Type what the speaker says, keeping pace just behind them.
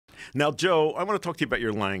Now, Joe, I want to talk to you about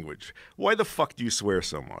your language. Why the fuck do you swear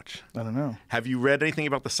so much? I don't know. Have you read anything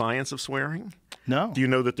about the science of swearing? No. Do you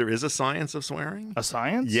know that there is a science of swearing? A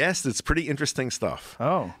science? Yes, it's pretty interesting stuff.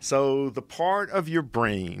 Oh. So the part of your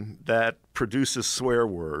brain that produces swear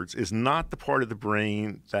words is not the part of the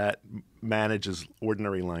brain that manages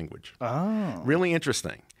ordinary language. Oh. Really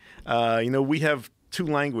interesting. We have two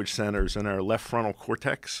language centers in our left frontal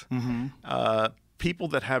cortex. People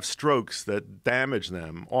that have strokes that damage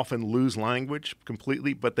them often lose language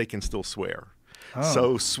completely, but they can still swear. Oh.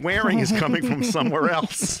 So swearing is coming from somewhere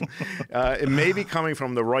else. It may be coming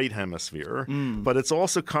from the right hemisphere, but it's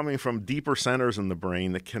also coming from deeper centers in the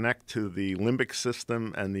brain that connect to the limbic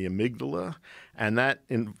system and the amygdala, and that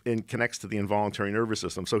connects to the involuntary nervous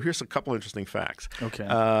system. So here's a couple interesting facts.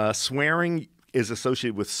 Okay. Swearing is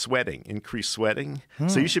associated with sweating, increased sweating.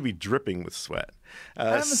 So you should be dripping with sweat. I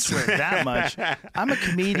haven't swear that much. I'm a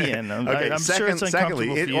comedian. Okay. I'm sure it's secondly,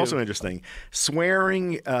 uncomfortable for you. also interesting,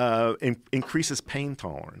 swearing increases pain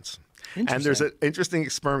tolerance. And there's an interesting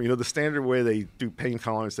experiment. The standard way they do pain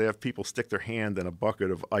tolerance, they have people stick their hand in a bucket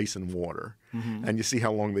of ice and water, and you see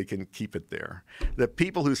how long they can keep it there. The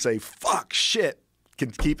people who say, fuck, shit,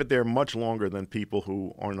 can keep it there much longer than people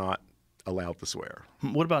who are not allowed to swear.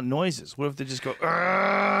 What about noises? What if they just go,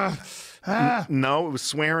 No, it was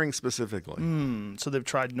swearing specifically. So they've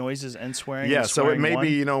tried noises and swearing? Yeah, and so it swearing may one?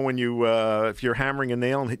 be, when you, if you're hammering a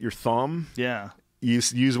nail and hit your thumb, Yeah. you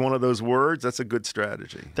use one of those words, that's a good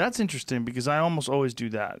strategy. That's interesting because I almost always do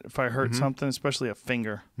that. If I hurt something, especially a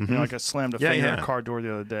finger, like I slammed a finger in a car door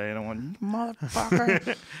the other day and I went,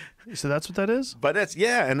 motherfucker. So that's what that is? But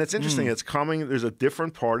and it's interesting. It's coming, there's a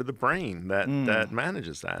different part of the brain that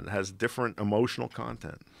manages that. It has different emotional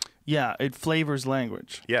content. Yeah, it flavors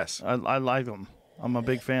language. Yes. I like them. I'm a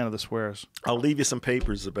big fan of the swears. I'll leave you some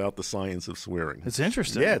papers about the science of swearing. It's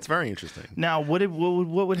interesting. Yeah, it's very interesting. Now, what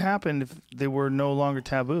would happen if they were no longer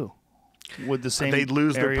taboo? Would the same They'd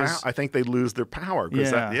lose areas, their power. I think they'd lose their power.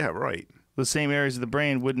 Yeah. Right. The same areas of the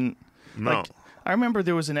brain wouldn't. No. Like, I remember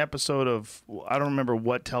there was an episode of, I don't remember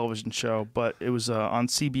what television show, but it was on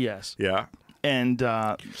CBS. Yeah. And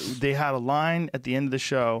they had a line at the end of the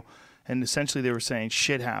show, and essentially they were saying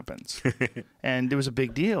shit happens. And it was a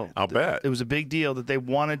big deal. I'll bet. It was a big deal that they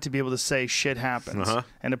wanted to be able to say shit happens.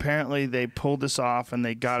 And apparently they pulled this off and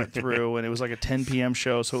they got it through, and it was like a 10 p.m.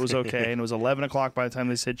 show, so it was okay. And it was 11 o'clock by the time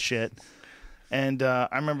they said shit. And I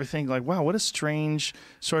remember thinking, like, wow, what a strange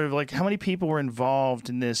sort of, like, how many people were involved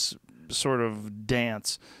in this sort of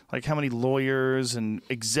dance? Like, how many lawyers and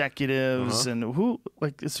executives and who,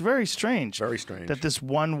 like, it's very strange. Very strange. That this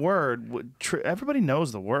one word would, everybody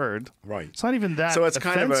knows the word. Right. It's not even that So it's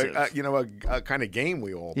offensive. kind of a kind of game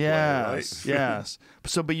we all play, right? Yes.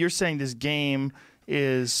 So, but you're saying this game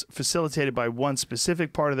is facilitated by one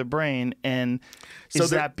specific part of the brain, and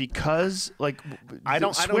is that because, like, I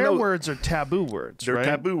don't swear know. words are taboo words, They're right?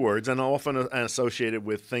 taboo words, and often associated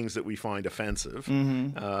with things that we find offensive,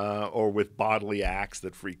 or with bodily acts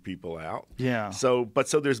that freak people out. Yeah. So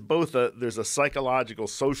there's both there's a psychological,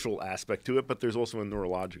 social aspect to it, but there's also a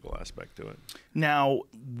neurological aspect to it. Now,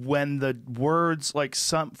 when the words, like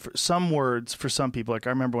some words for some people, like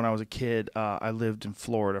I remember when I was a kid, I lived in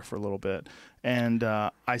Florida for a little bit, and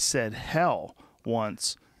I said hell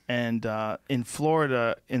once. And in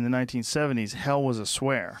Florida in the 1970s, hell was a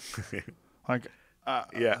swear. Like,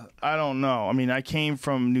 Yeah. I don't know. I mean, I came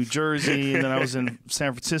from New Jersey, and then I was in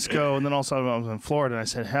San Francisco, and then also I was in Florida, and I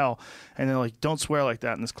said hell. And they're like, don't swear like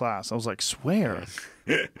that in this class. I was like, swear?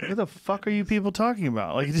 What the fuck are you people talking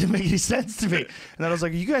about? Like, it didn't make any sense to me. And then I was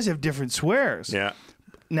like, you guys have different swears. Yeah.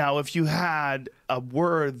 Now, if you had a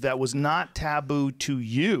word that was not taboo to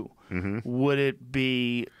you, would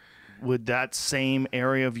that same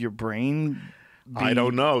area of your brain be? I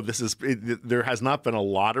don't know. There has not been a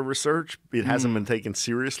lot of research. It hasn't been taken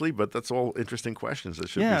seriously, but that's all interesting questions that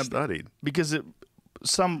should be studied. Because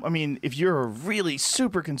if you're a really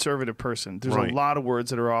super conservative person, there's a lot of words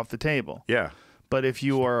that are off the table. Yeah. But if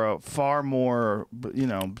you are a far more,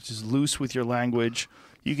 just loose with your language,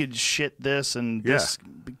 you could shit this and this,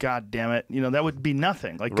 God damn it. That would be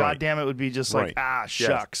nothing. Like, God damn it would be just like,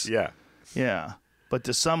 shucks. Yes. Yeah. Yeah. But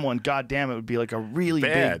to someone, God damn it would be like a really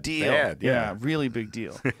big deal. Yeah, really big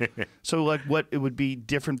deal. So, like, what it would be,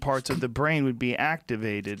 different parts of the brain would be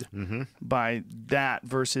activated by that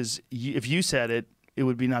versus if you said it, it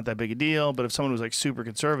would be not that big a deal. But if someone was like super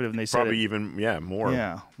conservative and they said probably it, even more.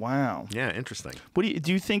 Yeah. Wow. Yeah. Interesting. What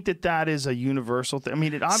do you think that is a universal thing? I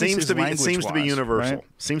mean, it obviously seems to be. It seems to be universal. Right?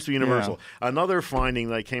 Seems to be universal. Another finding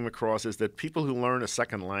that I came across is that people who learn a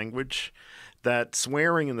second language that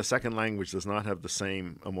swearing in the second language does not have the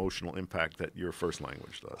same emotional impact that your first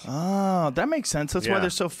language does. Oh, that makes sense. That's why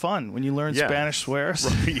they're so fun when you learn Spanish swears.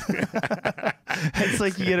 Right. It's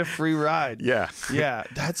like you get a free ride. Yeah. Yeah,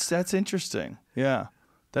 that's interesting. Yeah,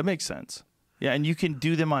 that makes sense. Yeah, and you can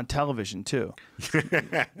do them on television too,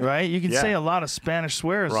 right? You can say a lot of Spanish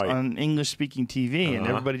swears on English-speaking TV, and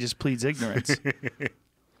everybody just pleads ignorance.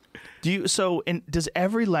 Does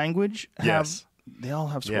every language have? Yes. They all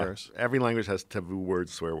have swears. Yeah. Every language has taboo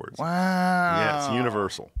words, swear words. Wow. Yeah, it's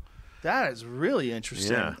universal. That is really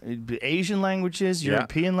interesting. Yeah. Asian languages,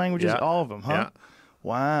 European languages, all of them, huh? Yeah.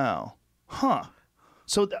 Wow. Huh.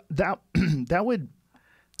 So that would,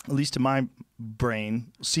 at least to my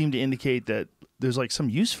brain, seem to indicate that there's like some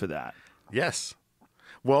use for that. Yes.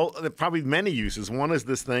 Well, there are probably many uses. One is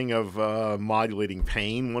this thing of modulating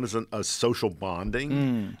pain. One is a social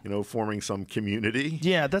bonding, forming some community.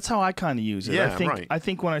 Yeah, that's how I kind of use it. Yeah, I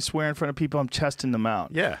think when I swear in front of people, I'm chesting them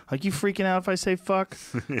out. Yeah. Like, you freaking out if I say fuck?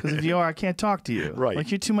 Because if you are, I can't talk to you. Right.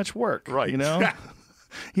 Like, you're too much work. Right. You know?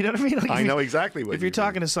 You know what I mean? Like, I know exactly what if you're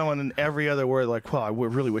talking to someone and every other word, like, well, I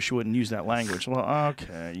really wish you wouldn't use that language. Well,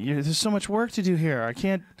 okay. There's so much work to do here.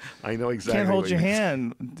 I know exactly. Can't hold your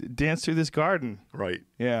hand, dance through this garden. Right.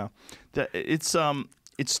 Yeah. It's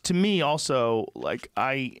to me also, like,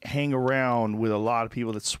 I hang around with a lot of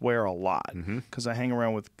people that swear a lot because I hang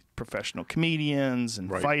around with professional comedians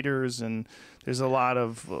and fighters, and there's a lot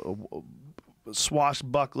of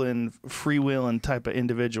swashbuckling, freewheeling type of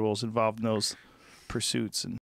individuals involved in those pursuits. And